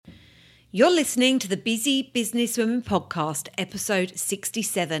You're listening to the Busy Businesswomen Podcast, episode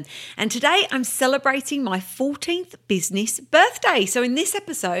 67. And today I'm celebrating my 14th business birthday. So in this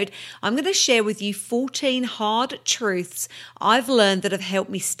episode, I'm going to share with you 14 hard truths I've learned that have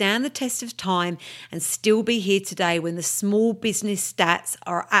helped me stand the test of time and still be here today when the small business stats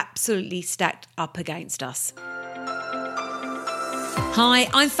are absolutely stacked up against us. Hi,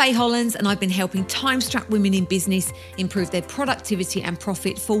 I'm Faye Hollins and I've been helping time-strapped women in business improve their productivity and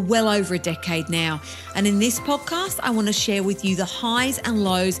profit for well over a decade now. And in this podcast, I want to share with you the highs and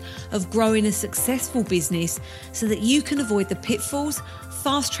lows of growing a successful business so that you can avoid the pitfalls,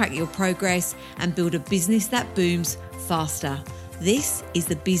 fast-track your progress, and build a business that booms faster. This is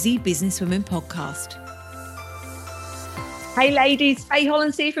the Busy Businesswomen Podcast. Hey ladies, Faye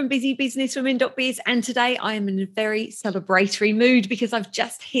Hollins here from busybusinesswomen.biz, and today I am in a very celebratory mood because I've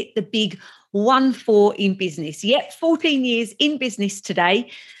just hit the big 1-4 in business. Yep, 14 years in business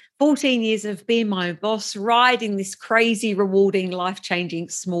today, 14 years of being my own boss, riding this crazy, rewarding, life-changing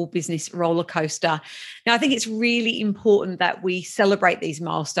small business roller coaster. Now, I think it's really important that we celebrate these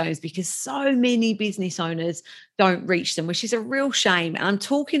milestones because so many business owners don't reach them, which is a real shame. And I'm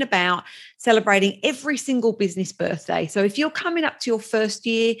talking about celebrating every single business birthday. So if you're coming up to your first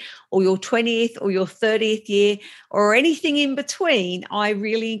year or your 20th or your 30th year or anything in between, I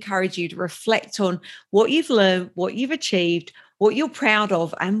really encourage you to reflect on what you've learned, what you've achieved, what you're proud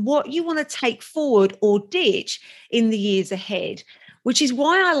of, and what you want to take forward or ditch in the years ahead, which is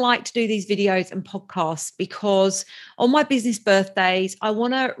why I like to do these videos and podcasts, because on my business birthdays, I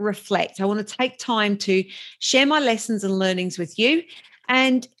want to reflect. I want to take time to share my lessons and learnings with you.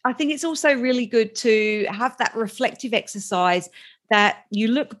 And I think it's also really good to have that reflective exercise that you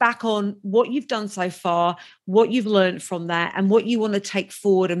look back on what you've done so far, what you've learned from that, and what you want to take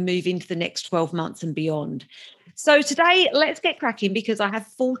forward and move into the next 12 months and beyond. So today, let's get cracking because I have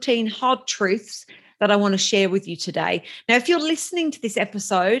 14 hard truths that I want to share with you today. Now, if you're listening to this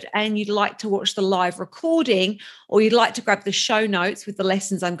episode and you'd like to watch the live recording or you'd like to grab the show notes with the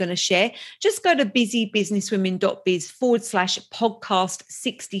lessons I'm going to share, just go to busybusinesswomen.biz/podcast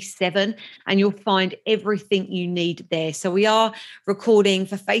 67 and you'll find everything you need there. So we are recording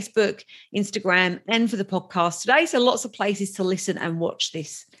for Facebook, Instagram, and for the podcast today. So lots of places to listen and watch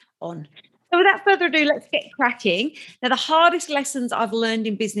this on. So without further ado, let's get cracking. Now, the hardest lessons I've learned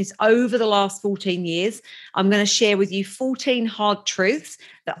in business over the last 14 years, I'm going to share with you 14 hard truths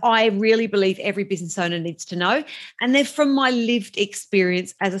that I really believe every business owner needs to know. And they're from my lived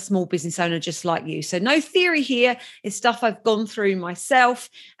experience as a small business owner, just like you. So no theory here. It's stuff I've gone through myself,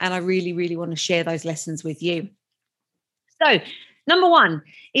 and I really, really want to share those lessons with you. So number one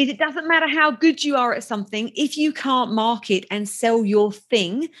is it doesn't matter how good you are at something. If you can't market and sell your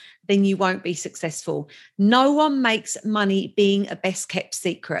thing, then you won't be successful. No one makes money being a best kept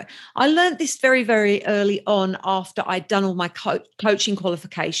secret. I learned this very, very early on after I'd done all my coaching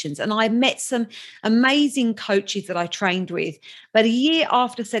qualifications, and I met some amazing coaches that I trained with. But a year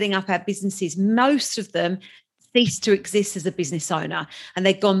after setting up our businesses, most of them ceased to exist as a business owner, and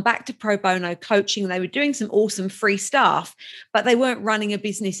they'd gone back to pro bono coaching. They were doing some awesome free stuff, but they weren't running a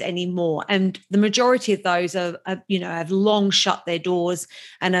business anymore. And the majority of those have long shut their doors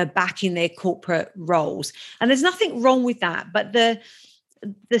and are back in their corporate roles. And there's nothing wrong with that. But the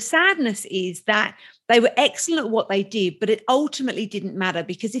sadness is that they were excellent at what they did, but it ultimately didn't matter,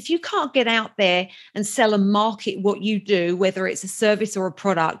 because if you can't get out there and sell and market what you do, whether it's a service or a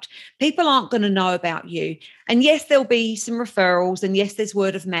product, people aren't going to know about you. And yes, there'll be some referrals, and yes, there's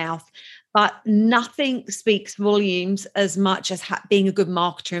word of mouth, but nothing speaks volumes as much as being a good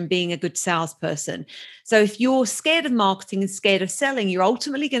marketer and being a good salesperson. So if you're scared of marketing and scared of selling, you're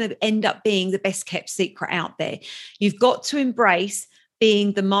ultimately going to end up being the best kept secret out there. You've got to embrace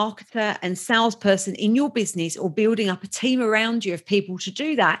being the marketer and salesperson in your business, or building up a team around you of people to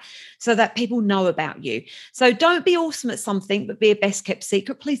do that so that people know about you. So don't be awesome at something, but be a best kept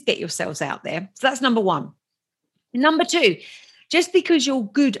secret. Please get yourselves out there. So that's number one. Number two, just because you're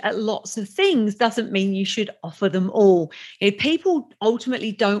good at lots of things doesn't mean you should offer them all. People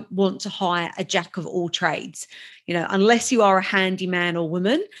ultimately don't want to hire a jack of all trades, unless you are a handyman or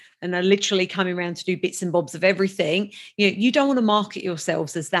woman and are literally coming around to do bits and bobs of everything. You don't want to market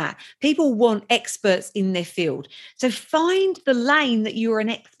yourselves as that. People want experts in their field. So find the lane that you're an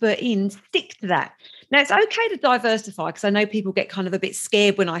expert in, stick to that. Now, it's okay to diversify, because I know people get kind of a bit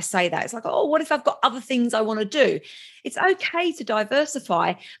scared when I say that. It's like, oh, what if I've got other things I want to do? It's okay to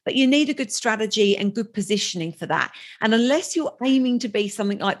diversify, but you need a good strategy and good positioning for that. And unless you're aiming to be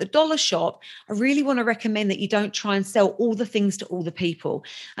something like the dollar shop, I really want to recommend that you don't try and sell all the things to all the people.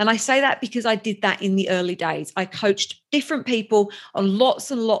 And I say that because I did that in the early days. I coached different people on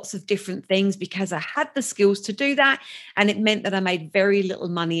lots and lots of different things because I had the skills to do that. And it meant that I made very little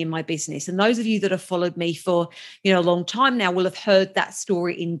money in my business. And those of you that have followed me for, a long time now will have heard that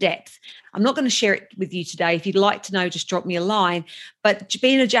story in depth. I'm not going to share it with you today. If you'd like to know, just drop me a line. But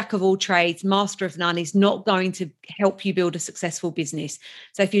being a jack of all trades, master of none is not going to help you build a successful business.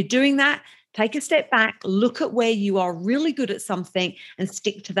 So if you're doing that, take a step back, look at where you are really good at something and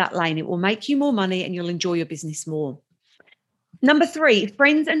stick to that lane. It will make you more money and you'll enjoy your business more. Number 3,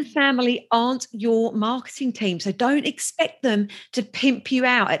 friends and family aren't your marketing team. So don't expect them to pimp you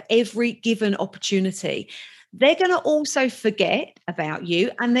out at every given opportunity. They're going to also forget about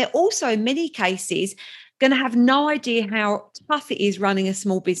you. And they're also, in many cases, going to have no idea how tough it is running a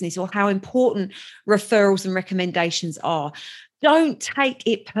small business or how important referrals and recommendations are. Don't take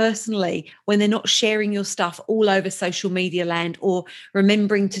it personally when they're not sharing your stuff all over social media land or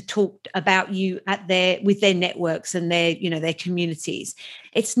remembering to talk about you with their networks and their communities.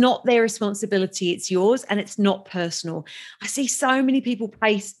 It's not their responsibility, it's yours, and it's not personal. I see so many people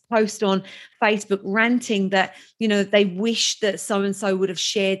post on Facebook ranting that, they wish that so-and-so would have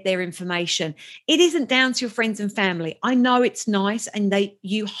shared their information. It isn't down to your friends and family. I know it's nice and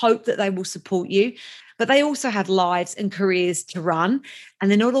you hope that they will support you, but they also have lives and careers to run, and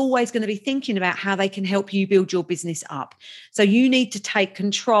they're not always going to be thinking about how they can help you build your business up. So you need to take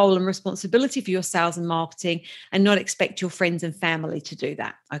control and responsibility for your sales and marketing and not expect your friends and family to do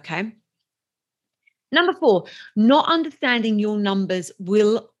that, okay? Number 4, not understanding your numbers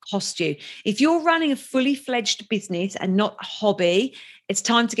will cost you. If you're running a fully fledged business and not a hobby, it's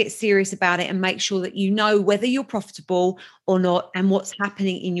time to get serious about it and make sure that you know whether you're profitable or not and what's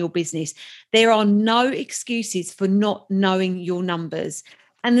happening in your business. There are no excuses for not knowing your numbers.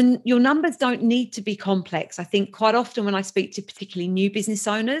 And then your numbers don't need to be complex. I think quite often when I speak to particularly new business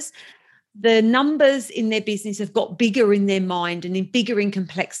owners, the numbers in their business have got bigger in their mind and bigger in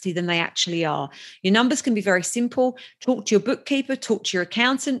complexity than they actually are. Your numbers can be very simple. Talk to your bookkeeper, talk to your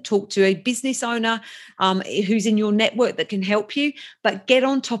accountant, talk to a business owner who's in your network that can help you, but get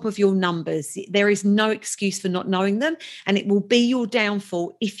on top of your numbers. There is no excuse for not knowing them, and it will be your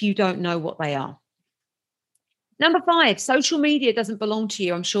downfall if you don't know what they are. Number 5, social media doesn't belong to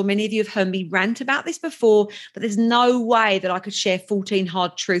you. I'm sure many of you have heard me rant about this before, but there's no way that I could share 14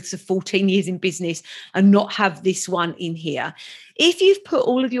 hard truths of 14 years in business and not have this one in here. If you've put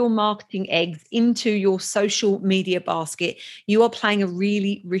all of your marketing eggs into your social media basket, you are playing a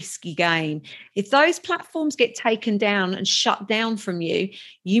really risky game. If those platforms get taken down and shut down from you,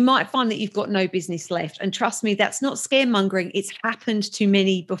 you might find that you've got no business left. And trust me, that's not scaremongering. It's happened to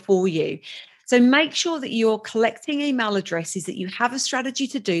many before you. So make sure that you're collecting email addresses, that you have a strategy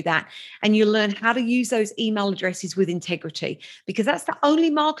to do that, and you learn how to use those email addresses with integrity, because that's the only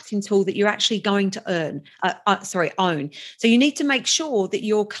marketing tool that you're actually going to own. So you need to make sure that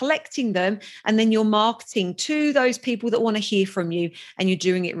you're collecting them and then you're marketing to those people that want to hear from you, and you're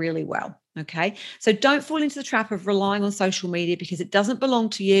doing it really well. Okay. So don't fall into the trap of relying on social media because it doesn't belong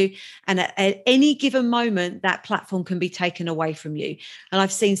to you. And at any given moment, that platform can be taken away from you. And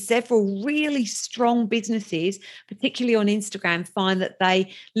I've seen several really strong businesses, particularly on Instagram, find that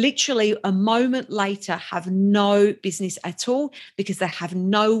they literally a moment later have no business at all because they have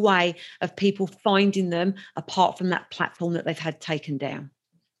no way of people finding them apart from that platform that they've had taken down.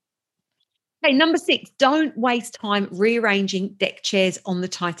 Okay, number 6, don't waste time rearranging deck chairs on the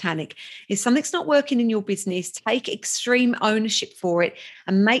Titanic. If something's not working in your business, take extreme ownership for it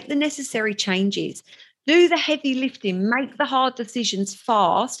and make the necessary changes. Do the heavy lifting, make the hard decisions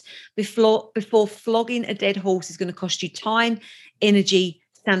fast before flogging a dead horse is going to cost you time, energy,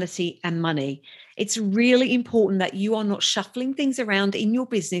 sanity, and money. It's really important that you are not shuffling things around in your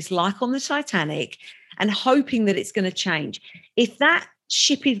business like on the Titanic and hoping that it's going to change. If that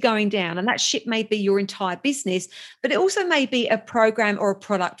ship is going down, and that ship may be your entire business, but it also may be a program or a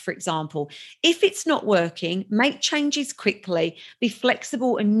product, for example. If it's not working, make changes quickly, be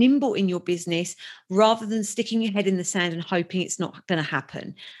flexible and nimble in your business rather than sticking your head in the sand and hoping it's not going to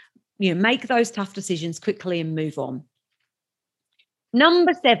happen. Make those tough decisions quickly and move on.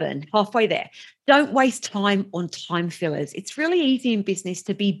 Number 7, halfway there, don't waste time on time fillers. It's really easy in business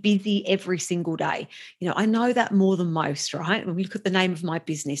to be busy every single day. I know that more than most, right? When we look at the name of my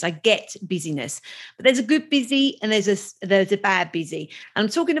business, I get busyness, but there's a good busy and there's a bad busy. And I'm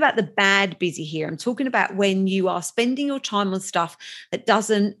talking about the bad busy here. I'm talking about when you are spending your time on stuff that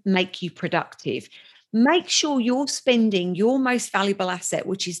doesn't make you productive. Make sure you're spending your most valuable asset,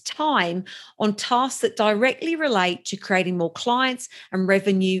 which is time, on tasks that directly relate to creating more clients and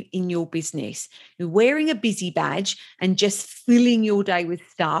revenue in your business. Wearing a busy badge and just filling your day with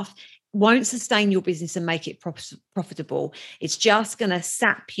stuff won't sustain your business and make it profitable. It's just going to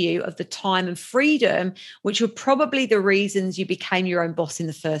sap you of the time and freedom, which were probably the reasons you became your own boss in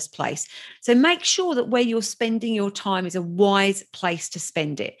the first place. So make sure that where you're spending your time is a wise place to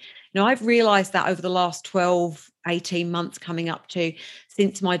spend it. Now, I've realized that over the last 12, 18 months coming up to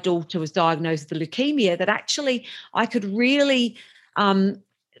since my daughter was diagnosed with leukemia, that actually I could really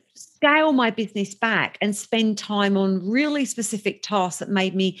scale my business back and spend time on really specific tasks that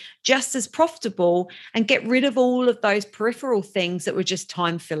made me just as profitable and get rid of all of those peripheral things that were just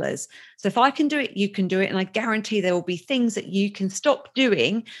time fillers. So if I can do it, you can do it. And I guarantee there will be things that you can stop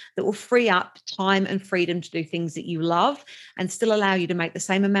doing that will free up time and freedom to do things that you love and still allow you to make the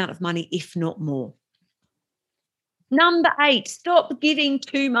same amount of money, if not more. Number 8, stop giving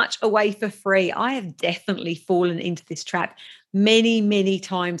too much away for free. I have definitely fallen into this trap many, many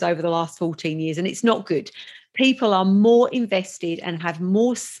times over the last 14 years, and it's not good. People are more invested and have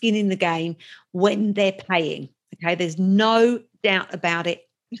more skin in the game when they're paying. Okay, there's no doubt about it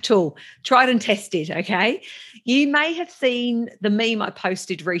at all. Tried and tested. Okay, you may have seen the meme I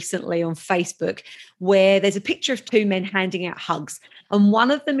posted recently on Facebook where there's a picture of two men handing out hugs, and one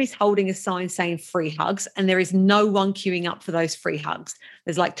of them is holding a sign saying free hugs, and there is no one queuing up for those free hugs.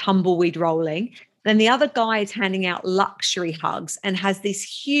 There's like tumbleweed rolling. Then the other guy is handing out luxury hugs and has this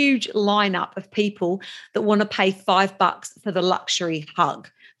huge lineup of people that want to pay $5 for the luxury hug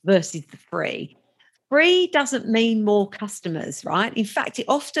versus the free. Free doesn't mean more customers, right? In fact, it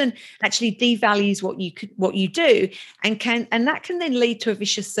often actually devalues what you do, and that can then lead to a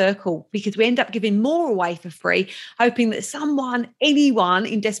vicious circle because we end up giving more away for free, hoping that anyone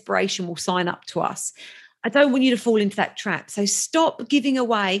in desperation will sign up to us. I don't want you to fall into that trap. So stop giving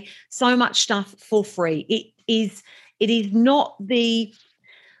away so much stuff for free. It is not the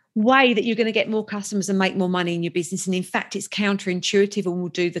way that you're going to get more customers and make more money in your business. And in fact, it's counterintuitive and will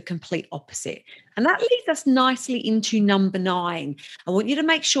do the complete opposite. And that leads us nicely into number 9. I want you to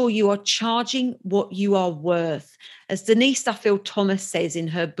make sure you are charging what you are worth. As Denise Duffield Thomas says in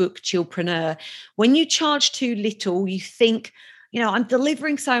her book, Chillpreneur, when you charge too little, you think, I'm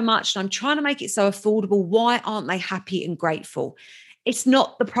delivering so much and I'm trying to make it so affordable. Why aren't they happy and grateful? It's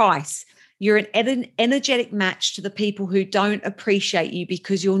not the price. You're an energetic match to the people who don't appreciate you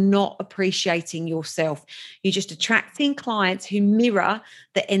because you're not appreciating yourself. You're just attracting clients who mirror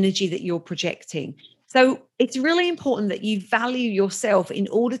the energy that you're projecting. So it's really important that you value yourself in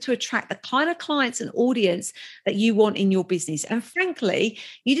order to attract the kind of clients and audience that you want in your business. And frankly,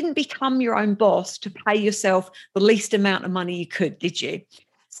 you didn't become your own boss to pay yourself the least amount of money you could, did you?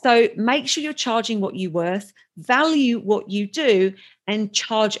 So make sure you're charging what you're worth, value what you do, and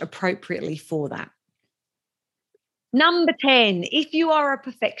charge appropriately for that. Number 10, if you are a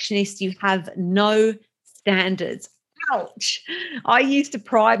perfectionist, you have no standards. Ouch. I used to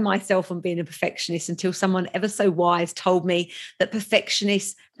pride myself on being a perfectionist until someone ever so wise told me that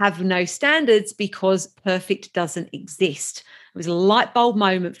perfectionists have no standards because perfect doesn't exist. It was a light bulb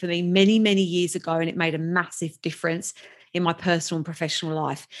moment for me many, many years ago, and it made a massive difference in my personal and professional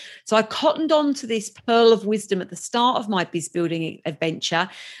life. So I cottoned on to this pearl of wisdom at the start of my biz building adventure,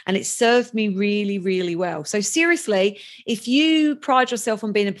 and it served me really, really well. So seriously, if you pride yourself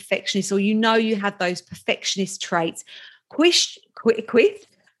on being a perfectionist or you have those perfectionist traits, quit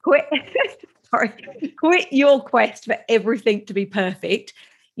your quest for everything to be perfect.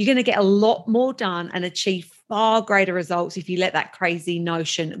 You're going to get a lot more done and achieve far greater results if you let that crazy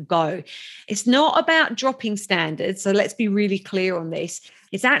notion go. It's not about dropping standards. So let's be really clear on this.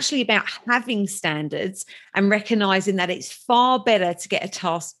 It's actually about having standards and recognizing that it's far better to get a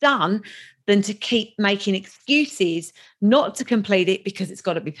task done than to keep making excuses not to complete it because it's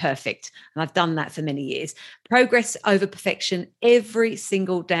got to be perfect. And I've done that for many years. Progress over perfection every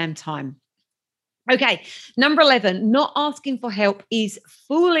single damn time. Okay, number 11, not asking for help is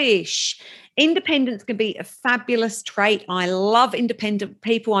foolish. Independence can be a fabulous trait. I love independent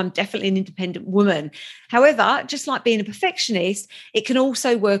people. I'm definitely an independent woman. However, just like being a perfectionist, it can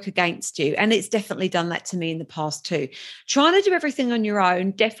also work against you. And it's definitely done that to me in the past too. Trying to do everything on your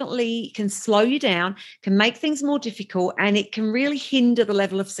own definitely can slow you down, can make things more difficult, and it can really hinder the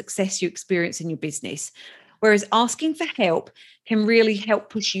level of success you experience in your business. Whereas asking for help can really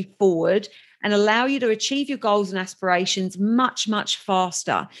help push you forward and allow you to achieve your goals and aspirations much, much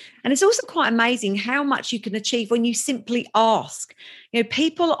faster. And it's also quite amazing how much you can achieve when you simply ask.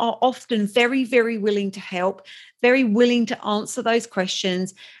 People are often very, very willing to help, very willing to answer those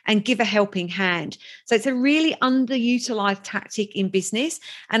questions and give a helping hand. So it's a really underutilized tactic in business.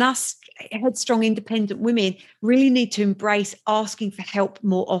 And us headstrong independent women really need to embrace asking for help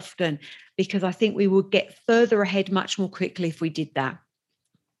more often, because I think we will get further ahead much more quickly if we did that.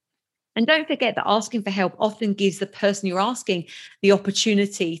 And don't forget that asking for help often gives the person you're asking the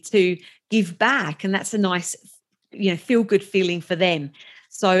opportunity to give back. And that's a nice, feel good feeling for them.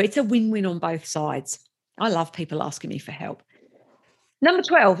 So it's a win-win on both sides. I love people asking me for help. Number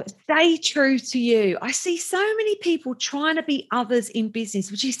 12, stay true to you. I see so many people trying to be others in business,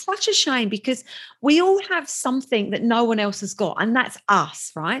 which is such a shame, because we all have something that no one else has got, and that's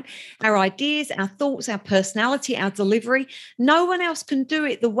us, right? Our ideas, our thoughts, our personality, our delivery. No one else can do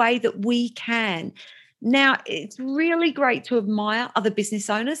it the way that we can. Now, it's really great to admire other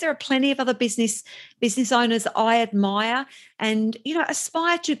business owners. There are plenty of other business owners that I admire and,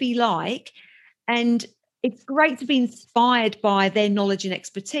 aspire to be like. And it's great to be inspired by their knowledge and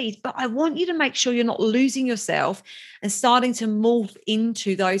expertise, but I want you to make sure you're not losing yourself and starting to morph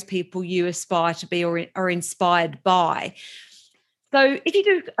into those people you aspire to be or are inspired by. So if you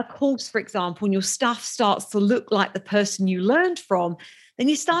do a course, for example, and your stuff starts to look like the person you learned from, then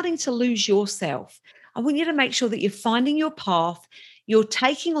you're starting to lose yourself. I want you to make sure that you're finding your path. You're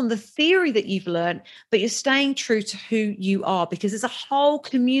taking on the theory that you've learned, but you're staying true to who you are, because there's a whole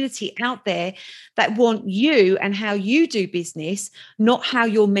community out there that want you and how you do business, not how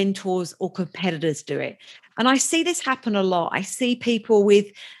your mentors or competitors do it. And I see this happen a lot. I see people with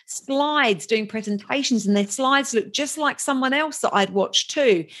slides doing presentations and their slides look just like someone else that I'd watched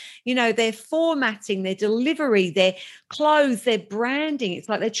too. Their formatting, their delivery, their clothes, their branding. It's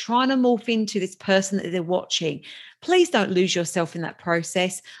like they're trying to morph into this person that they're watching. Please don't lose yourself in that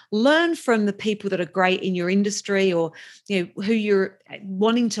process. Learn from the people that are great in your industry or who you're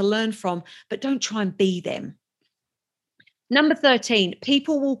wanting to learn from, but don't try and be them. Number 13,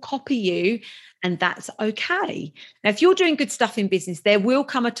 people will copy you, and that's okay. Now, if you're doing good stuff in business, there will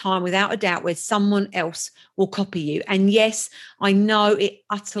come a time, without a doubt, where someone else will copy you. And yes, I know it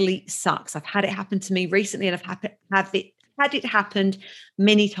utterly sucks. I've had it happen to me recently, and I've had it happened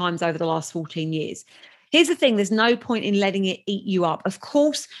many times over the last 14 years. Here's the thing, there's no point in letting it eat you up. Of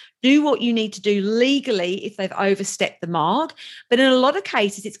course, do what you need to do legally if they've overstepped the mark. But in a lot of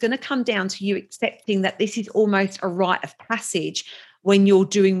cases, it's going to come down to you accepting that this is almost a rite of passage when you're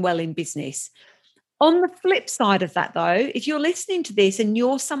doing well in business. On the flip side of that, though, if you're listening to this and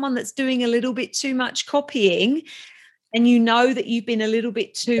you're someone that's doing a little bit too much copying, and you know that you've been a little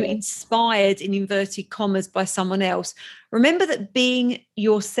bit too inspired, in inverted commas, by someone else, remember that being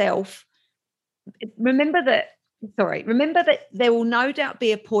yourself, remember that there will no doubt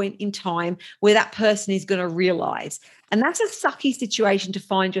be a point in time where that person is going to realize. And that's a sucky situation to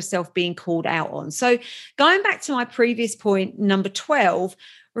find yourself being called out on. So going back to my previous point, number 12,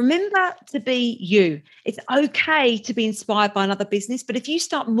 remember to be you. It's okay to be inspired by another business, but if you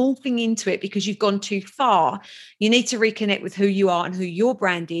start morphing into it because you've gone too far, you need to reconnect with who you are and who your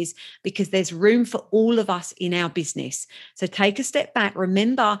brand is, because there's room for all of us in our business. So take a step back,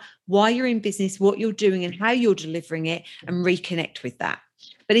 remember why you're in business, what you're doing and how you're delivering it, and reconnect with that.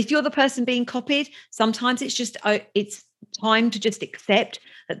 But if you're the person being copied, sometimes it's time to just accept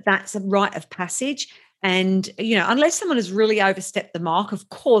that that's a rite of passage. And, unless someone has really overstepped the mark, of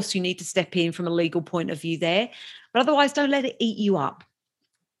course, you need to step in from a legal point of view there. But otherwise, don't let it eat you up.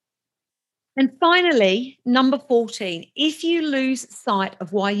 And finally, number 14, if you lose sight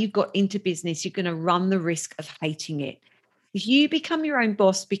of why you got into business, you're going to run the risk of hating it. If you become your own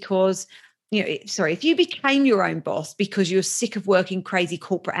boss if you became your own boss because you're sick of working crazy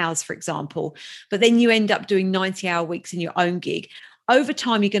corporate hours, for example, but then you end up doing 90-hour weeks in your own gig, over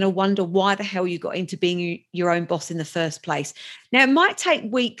time, you're going to wonder why the hell you got into being your own boss in the first place. Now, it might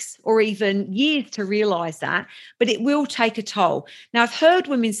take weeks or even years to realize that, but it will take a toll. Now, I've heard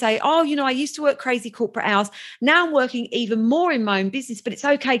women say, I used to work crazy corporate hours. Now I'm working even more in my own business, but it's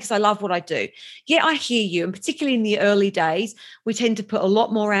okay because I love what I do. Yeah, I hear you. And particularly in the early days, we tend to put a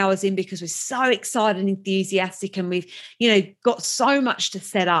lot more hours in because we're so excited and enthusiastic and we've, got so much to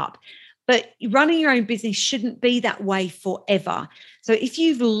set up. But running your own business shouldn't be that way forever. So if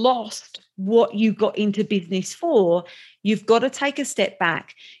you've lost what you got into business for, you've got to take a step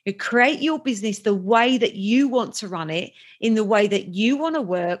back. You create your business the way that you want to run it, in the way that you want to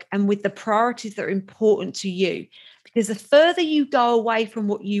work, and with the priorities that are important to you. Because the further you go away from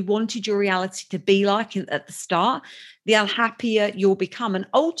what you wanted your reality to be like at the start, the unhappier you'll become. And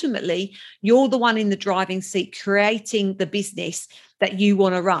ultimately, you're the one in the driving seat creating the business that you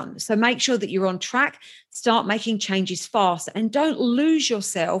want to run. So make sure that you're on track, start making changes fast, and don't lose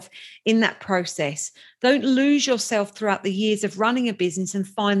yourself in that process. Don't lose yourself throughout the years of running a business and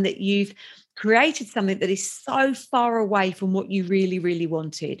find that you've created something that is so far away from what you really, really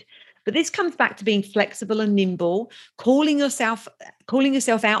wanted. But this comes back to being flexible and nimble, calling yourself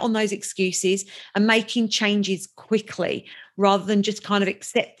out on those excuses and making changes quickly rather than just kind of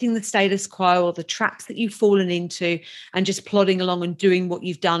accepting the status quo or the traps that you've fallen into and just plodding along and doing what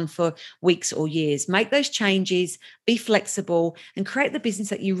you've done for weeks or years. Make those changes, be flexible, and create the business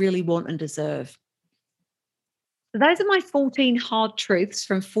that you really want and deserve. So those are my 14 hard truths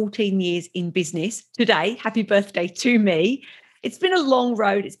from 14 years in business. Today, happy birthday to me. It's been a long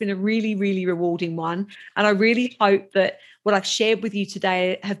road. It's been a really, really rewarding one. And I really hope that what I've shared with you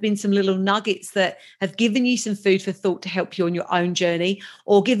today have been some little nuggets that have given you some food for thought to help you on your own journey,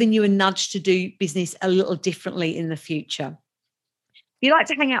 or given you a nudge to do business a little differently in the future. If you'd like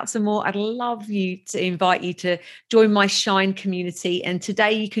to hang out some more, I'd love to invite you to join my Shine community. And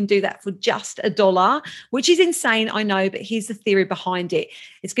today you can do that for just $1, which is insane, I know, but here's the theory behind it.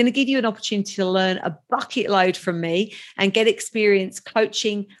 It's going to give you an opportunity to learn a bucket load from me and get experience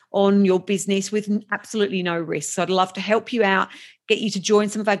coaching on your business with absolutely no risk. So I'd love to help you out, get you to join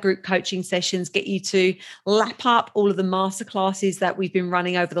some of our group coaching sessions, get you to lap up all of the masterclasses that we've been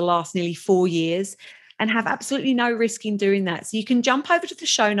running over the last nearly 4 years, and have absolutely no risk in doing that. So you can jump over to the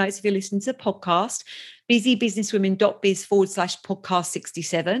show notes if you're listening to the podcast, busybusinesswomen.biz/podcast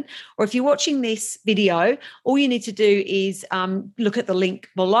 67. Or if you're watching this video, all you need to do is look at the link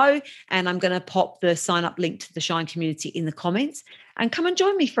below, and I'm going to pop the sign up link to the Shine community in the comments, and come and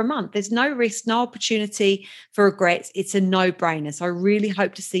join me for a month. There's no risk, no opportunity for regrets. It's a no-brainer. So I really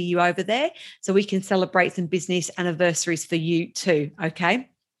hope to see you over there so we can celebrate some business anniversaries for you too, okay?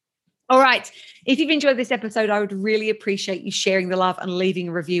 All right. If you've enjoyed this episode, I would really appreciate you sharing the love and leaving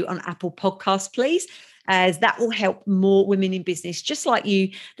a review on Apple Podcasts, please, as that will help more women in business just like you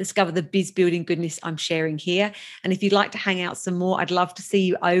discover the biz building goodness I'm sharing here. And if you'd like to hang out some more, I'd love to see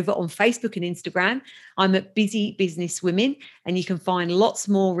you over on Facebook and Instagram. I'm at Busy Business Women, and you can find lots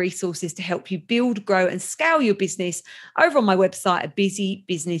more resources to help you build, grow, and scale your business over on my website at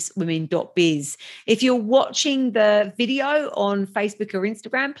busybusinesswomen.biz. If you're watching the video on Facebook or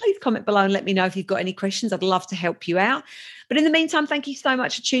Instagram, please comment below and let me know if you've got any questions. I'd love to help you out. But in the meantime, thank you so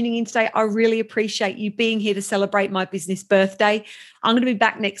much for tuning in today. I really appreciate you being here to celebrate my business birthday. I'm going to be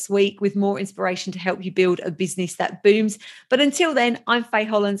back next week with more inspiration to help you build a business that booms. But until then, I'm Faye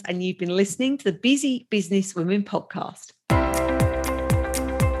Hollins, and you've been listening to the Busy Business Women podcast.